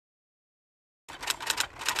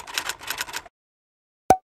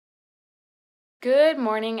Good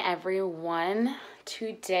morning, everyone.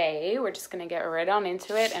 Today, we're just going to get right on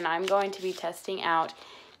into it, and I'm going to be testing out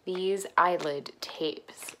these eyelid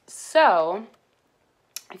tapes. So,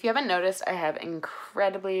 if you haven't noticed, I have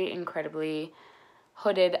incredibly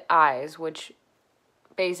hooded eyes, which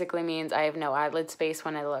basically means I have no eyelid space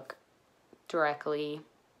when I look directly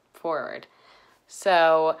forward.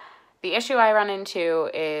 So, the issue I run into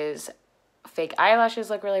is fake eyelashes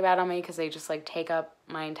look really bad on me because they just like take up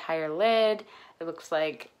my entire lid. It looks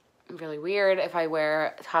like really weird. If I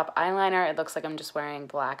wear top eyeliner, it looks like I'm just wearing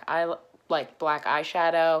black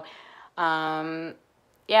eyeshadow.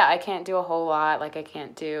 Yeah, I can't do a whole lot. Like I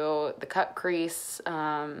can't do the cut crease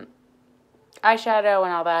eyeshadow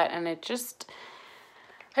and all that, and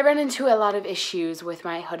I run into a lot of issues with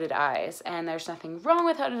my hooded eyes, and there's nothing wrong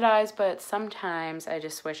with hooded eyes, but sometimes I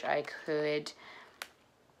just wish I could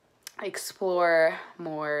explore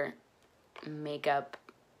more makeup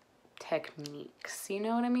techniques, you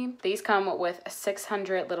know what I mean? These come with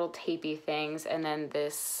 600 little tapey things and then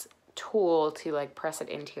this tool to like press it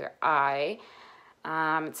into your eye.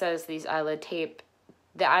 It says the eyelid tape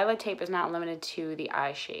is not limited to the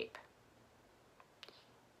eye shape,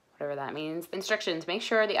 whatever that means. Instructions: make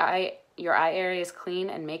sure your eye area is clean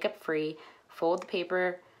and makeup free. Fold the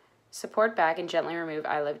paper support back and gently remove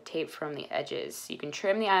eyelid tape from the edges. You can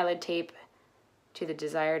trim the eyelid tape to the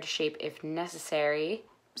desired shape if necessary.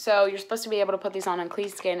 So you're supposed to be able to put these on clean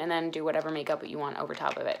skin and then do whatever makeup you want over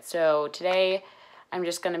top of it. So today I'm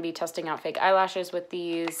just going to be testing out fake eyelashes with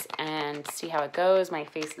these and see how it goes. My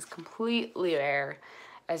face is completely bare.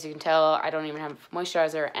 As you can tell, I don't even have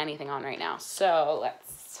moisturizer or anything on right now. So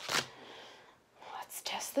let's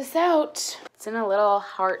test this out. It's in a little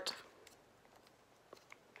heart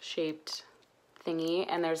shaped thingy,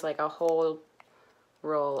 and there's like a whole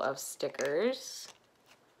roll of stickers.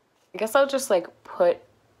 I guess I'll just like put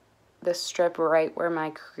the strip right where my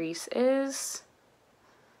crease is.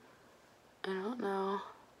 I don't know.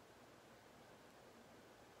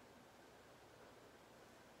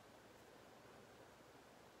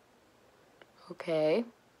 Okay.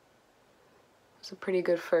 It's a pretty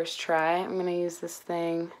good first try. I'm gonna use this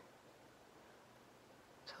thing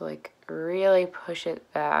to like really push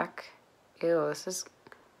it back. Ew, this is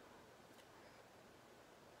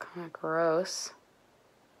kind of gross.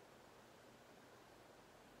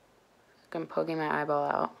 I'm poking my eyeball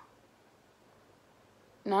out.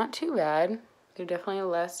 Not too bad. They're definitely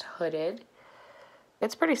less hooded.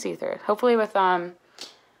 It's pretty see-through. Hopefully with my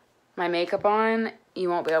makeup on, you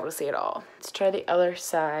won't be able to see it all. Let's try the other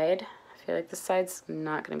side. I feel like this side's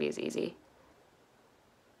not gonna be as easy.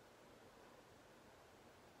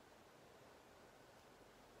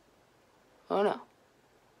 Oh no.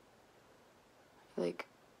 I like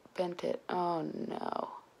bent it. Oh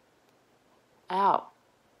no. Ow.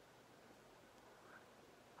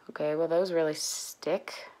 Okay, well those really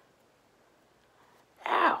stick.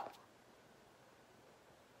 Ow.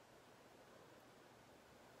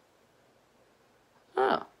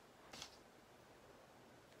 Oh.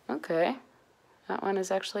 Okay. That one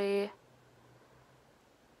is actually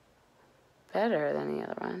better than the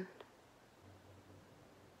other one.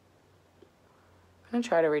 I'm gonna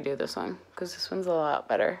try to redo this one because this one's a lot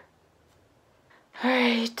better. All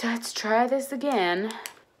right, let's try this again.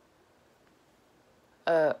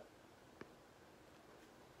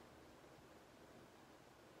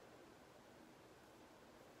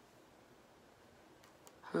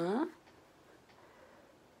 Huh?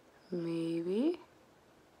 Maybe.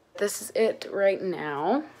 This is it right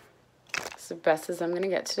now. It's the best as I'm gonna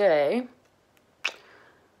get today.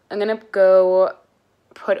 I'm gonna go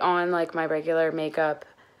put on like my regular makeup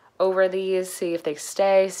over these, see if they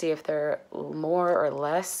stay, see if they're more or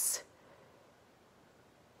less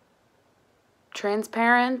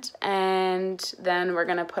transparent, and then we're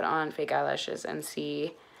gonna put on fake eyelashes and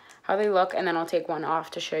see how they look, and then I'll take one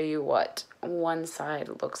off to show you what one side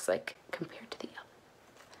looks like compared to the other.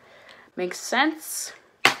 Makes sense?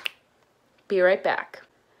 Be right back.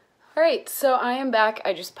 All right, so I am back.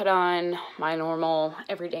 I just put on my normal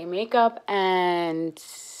everyday makeup, and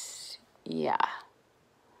yeah.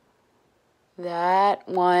 That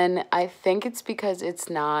one, I think it's because it's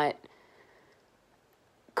not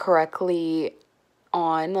correctly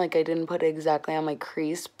on, like I didn't put it exactly on my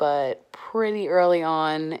crease, but pretty early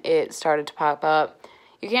on it started to pop up.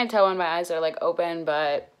 You can't tell when my eyes are like open,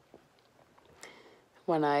 but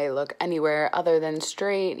when I look anywhere other than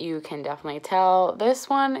straight, you can definitely tell. This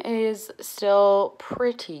one is still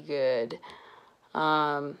pretty good.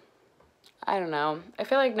 I don't know. I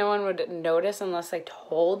feel like no one would notice unless I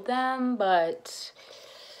told them, but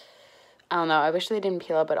I don't know. I wish they didn't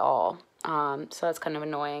peel up at all. So that's kind of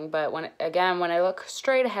annoying. But when I look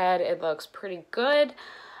straight ahead, it looks pretty good.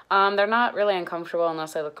 They're not really uncomfortable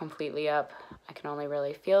unless I look completely up. I can only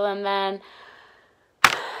really feel them then.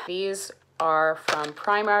 These are from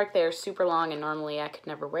Primark. They're super long, and normally I could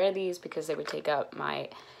never wear these because they would take up my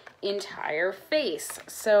entire face.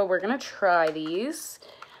 So we're gonna try these.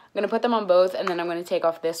 I'm gonna put them on both, and then I'm gonna take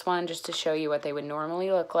off this one just to show you what they would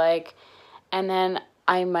normally look like. And then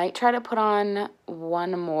I might try to put on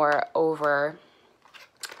one more over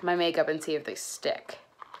my makeup and see if they stick.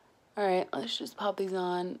 All right, let's just pop these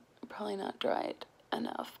on. Probably not dried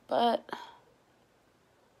enough, but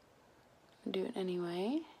I'll do it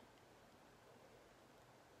anyway.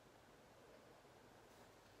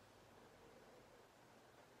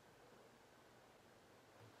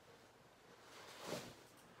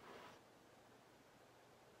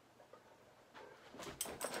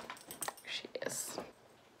 She is.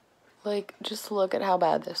 Like, just look at how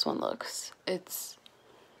bad this one looks. It's,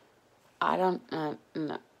 I don't,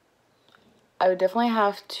 no. I would definitely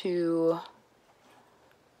have to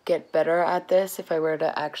get better at this if I were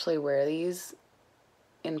to actually wear these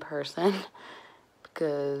in person,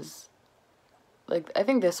 because, like, I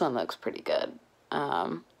think this one looks pretty good.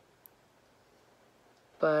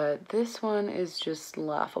 But this one is just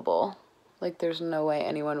laughable. Like, there's no way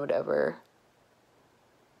anyone would ever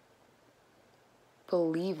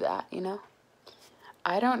believe that, you know?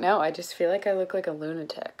 I don't know. I just feel like I look like a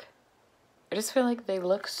lunatic. I just feel like they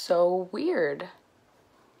look so weird.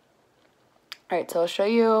 All right, so I'll show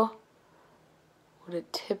you what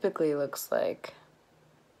it typically looks like.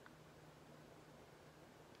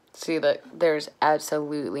 See that there's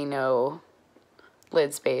absolutely no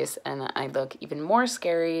lid space, and I look even more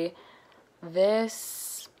scary.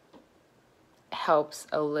 This helps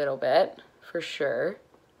a little bit, for sure.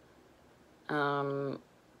 I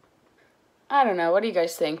don't know. What do you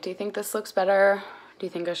guys think? Do you think this looks better? Do you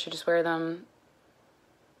think I should just wear them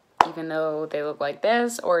even though they look like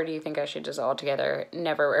this? Or do you think I should just altogether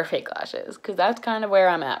never wear fake lashes? Because that's kind of where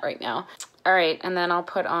I'm at right now. All right, and then I'll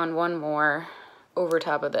put on one more over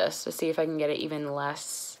top of this to see if I can get it even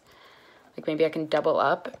less. Like, maybe I can double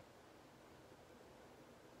up.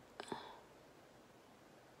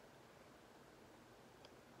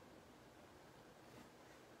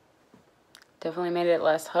 Definitely made it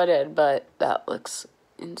less hooded, but that looks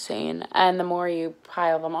insane. And the more you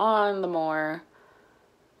pile them on, the more,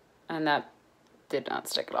 and that did not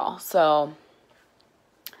stick at all. So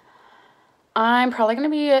I'm probably going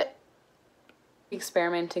to be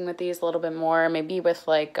experimenting with these a little bit more, maybe with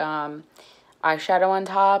like eyeshadow on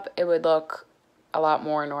top. It would look a lot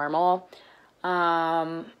more normal.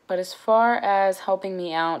 But as far as helping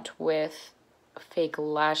me out with fake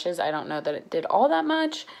lashes, I don't know that it did all that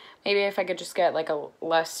much. Maybe if I could just get like a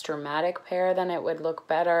less dramatic pair, then it would look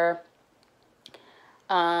better.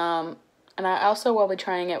 And I also will be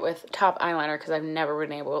trying it with top eyeliner because I've never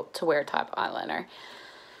been able to wear top eyeliner.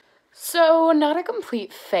 So not a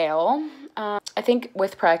complete fail. I think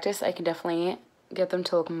with practice, I can definitely get them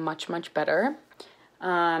to look much, much better.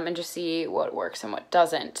 And just see what works and what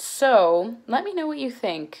doesn't. So let me know what you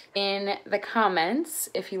think in the comments,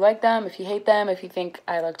 if you like them, if you hate them, if you think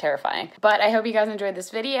I look terrifying. But I hope you guys enjoyed this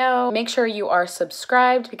video. Make sure you are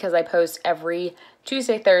subscribed because I post every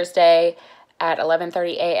Tuesday, Thursday at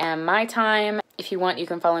 11:30 a.m. my time. If you want, you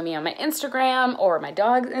can follow me on my Instagram or my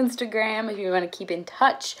dog's Instagram if you want to keep in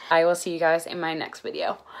touch. I will see you guys in my next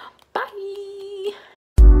video. Bye!